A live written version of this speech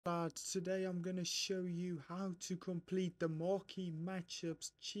Today I'm going to show you how to complete the marquee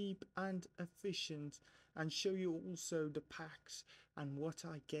matchups cheap and efficient, and show you also the packs and what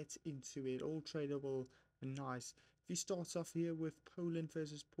I get into it, all tradable and nice. If you start off here with Poland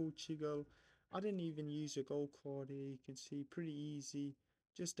versus Portugal, I didn't even use a gold card here. You can see pretty easy,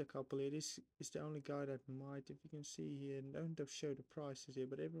 just a couple. It is the only guy that might, if you can see here, don't show the prices here,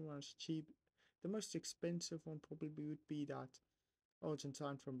 but everyone's cheap. The most expensive one probably would be that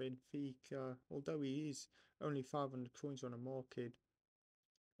Argentine from Benfica, although he is only 500 coins on a market.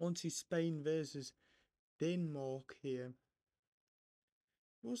 On to Spain versus Denmark here.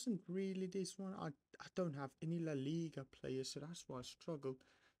 It wasn't really this one. I don't have any La Liga players, so that's why I struggled.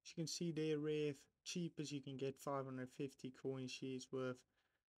 As you can see, they're rare, cheap as you can get, 550 coins she's worth.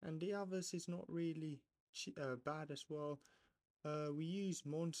 And the others is not really bad as well. We use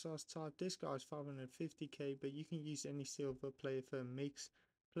Monsters type. This guy's 550k, but you can use any silver player for a mix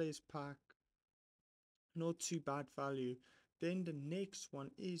players pack. Not too bad value. Then the next one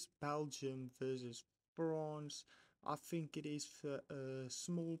is Belgium versus France. I think it is for a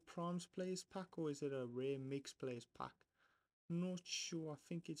small primes players pack, or is it a rare mixed players pack? Not sure. I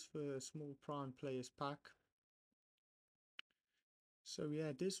think it's for a small prime players pack. So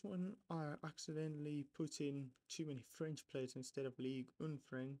yeah, this one I accidentally put in too many French players instead of League Un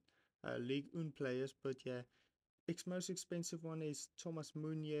players. But yeah, most expensive one is Thomas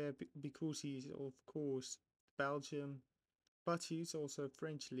Meunier, because he's of course Belgium, but he's also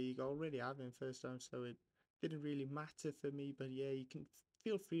French league. I already have him first time, so it didn't really matter for me. But yeah, you can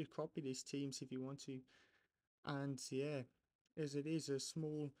feel free to copy these teams if you want to. And yeah, as it is a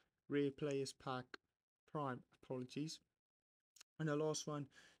small rare players pack, prime, apologies. And the last one,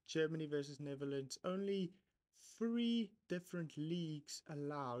 Germany versus Netherlands. Only three different leagues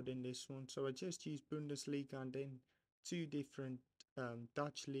allowed in this one. So I just used Bundesliga and then two different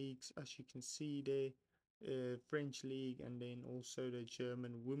Dutch leagues, as you can see there. French league and then also the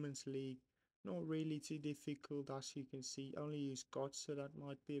German women's league. Not really too difficult, as you can see. Only use gods, so that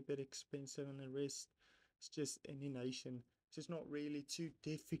might be a bit expensive, and the rest it's just any nation. So it's not really too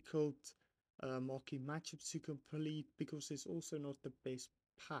difficult marquee matchups to complete, because it's also not the best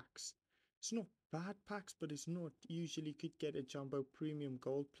packs. It's not bad packs, but it's not. Usually you could get a jumbo premium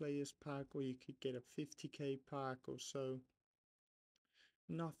gold players pack, or you could get a 50k pack or so.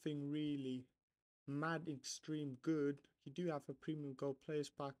 Nothing really mad extreme good. You do have a premium gold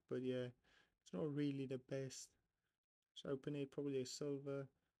players pack, but yeah, it's not really the best. So open it, probably a silver.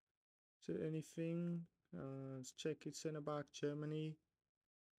 So anything. Let's check it. Centre back, Germany.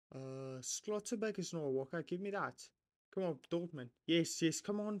 Schlotterbeck is not a walker. Give me that. Come on, Dortmund. Yes, yes.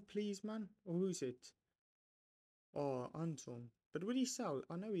 Come on, please, man. Or who's it? Oh, Anton. But will he sell?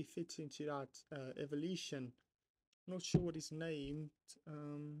 I know he fits into that evolution. Not sure what he's named.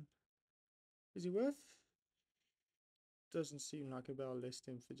 Is he worth? Doesn't seem like a bell list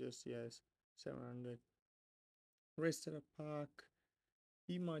him for just, yes, 700. Rest of the pack,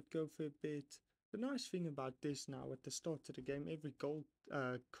 he might go for a bit. The nice thing about this now, at the start of the game, every gold,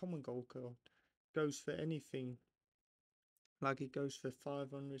 common gold card goes for anything. Like it goes for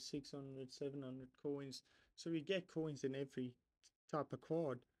 500, 600, 700 coins. So we get coins in every type of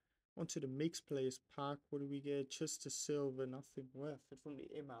card. Onto the mixed players pack, what do we get? Just a silver, nothing worth it from the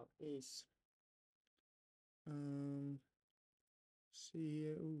MLS. See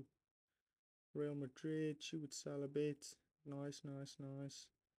here, ooh, Real Madrid, she would sell a bit. Nice, nice, nice.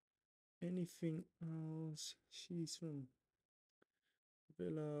 Anything else? She's from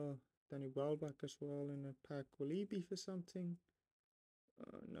Villa. Danny Welbeck as well in a pack. Will he be for something?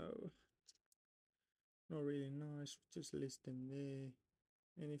 No, not really nice. Just list him there.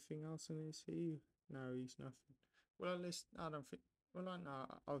 Anything else in this here? No, he's nothing. Well, at least I don't think. Well, no,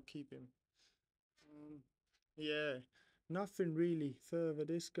 I'll keep him. Yeah, nothing really further.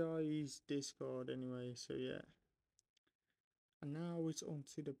 This guy is discard anyway, so yeah. And now it's on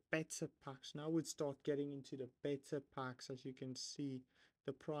to the better packs. Now we start getting into the better packs. As you can see,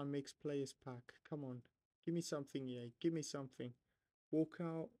 the Prime Mix Players pack. Come on, give me something, yeah. Give me something.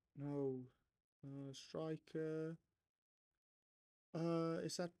 Walkout, no. Striker.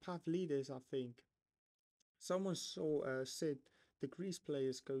 Is that Path Leaders? I think. Someone said the Greece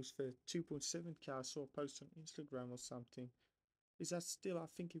players goes for 2.7k. I saw a post on Instagram or something. Is that still? I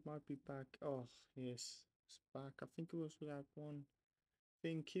think it might be back. Oh yes, it's back. I think it was without one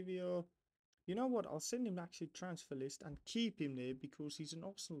thing. Kivio. You know what? I'll send him actually transfer list and keep him there, because he's an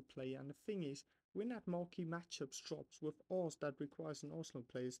Arsenal player. And the thing is, when that marquee matchups drops with ours that requires an Arsenal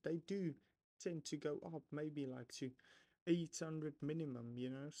players, they do tend to go up, maybe like to 800 minimum.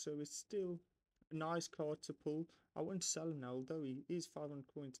 So it's still nice card to pull. I won't sell him now, although he is 500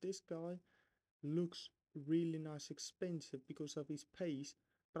 coins. This guy looks really nice, expensive because of his pace,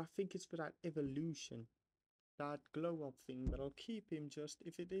 but I think it's for that evolution, that glow up thing. But I'll keep him. Just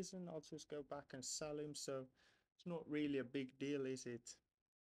if it isn't, I'll just go back and sell him. So it's not really a big deal, is it?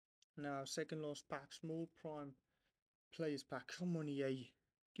 Now, second last pack, small prime players pack. Come on, EA,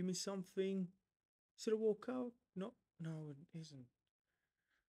 give me something. Should I walk out? No, no, it isn't.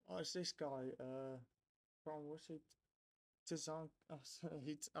 Oh, it's this guy. From what's it? Tazan. Oh,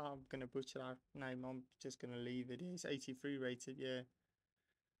 it's, I'm gonna butcher that name. I'm just gonna leave it. It's 83 rated. Yeah,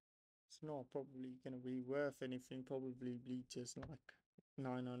 it's not probably gonna be worth anything. Probably be just like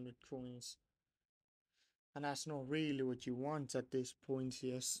 900 coins, and that's not really what you want at this point.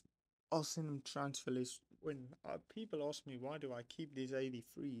 Yes, I'll send them transfer list. When people ask me why do I keep these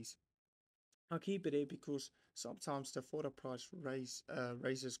 83s, I keep it here because sometimes the fodder price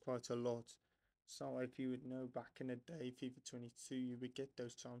raises quite a lot. So if you would know back in the day, FIFA 22, you would get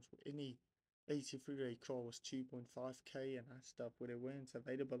those times where any 83 rate car was 2.5k and that stuff where they weren't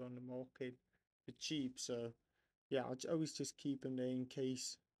available on the market for cheap. So yeah, I always just keep them there in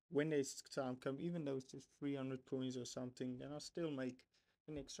case when there's time come, even though it's just 300 coins or something, then I'll still make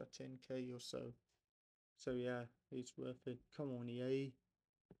an extra 10k or so. So yeah, it's worth it. Come on, EA.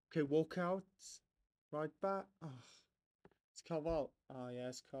 Okay, walkouts. Right back. Oh, it's Carval. Oh, yeah,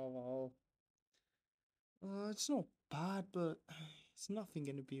 it's Carval. It's not bad, but it's nothing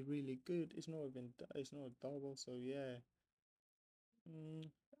going to be really good. It's not even. It's not a double, so yeah. Mm,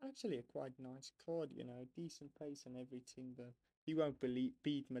 actually, a quite nice card, decent pace and everything, but he won't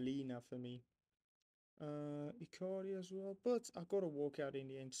beat Molina for me. Icardi as well, but I got a walkout in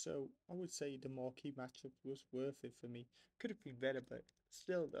the end, so I would say the marquee matchup was worth it for me. Could have been better, but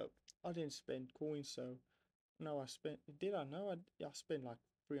still, though, I didn't spend coins, so no, I spent. Did I? No, I spent like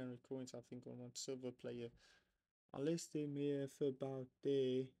 300 coins, I think, on one silver player. I listed him here for about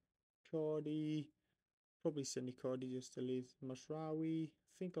the Cardi. Probably send Icardi just to leave Mashrawi.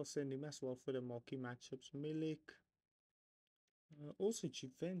 I think I'll send him as well for the marquee matchups. Milik. Also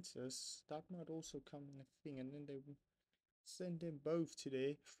Juventus. That might also come in a thing, and then they will send them both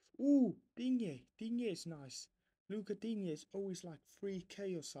today. Ooh, Digne. Digne is nice. Luca Digne is always like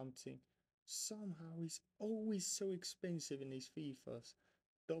 3k or something. Somehow he's always so expensive in these FIFAs.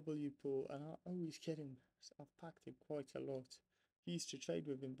 W pool, and I always get him. I've packed him quite a lot. Used to trade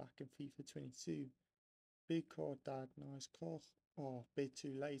with him back in FIFA 22. Big card, that nice card. Oh, bit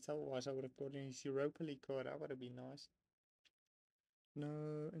too late. Otherwise, I would have gotten his Europa League card. That would have been nice.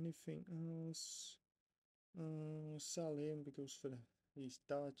 No, anything else? Sell him because he's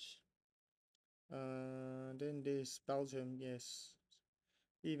Dutch. Then this Belgium, yes.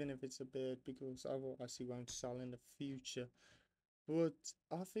 Even if it's a bit, because otherwise he won't sell in the future. But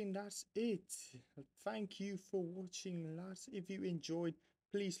I think that's it. Thank you for watching, lads. If you enjoyed,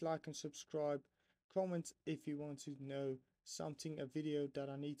 please like and subscribe. Comment if you want to know something, a video that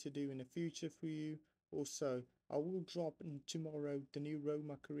I need to do in the future for you. Also, I will drop tomorrow the new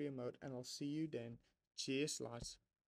Roma career mode, and I'll see you then. Cheers, lads.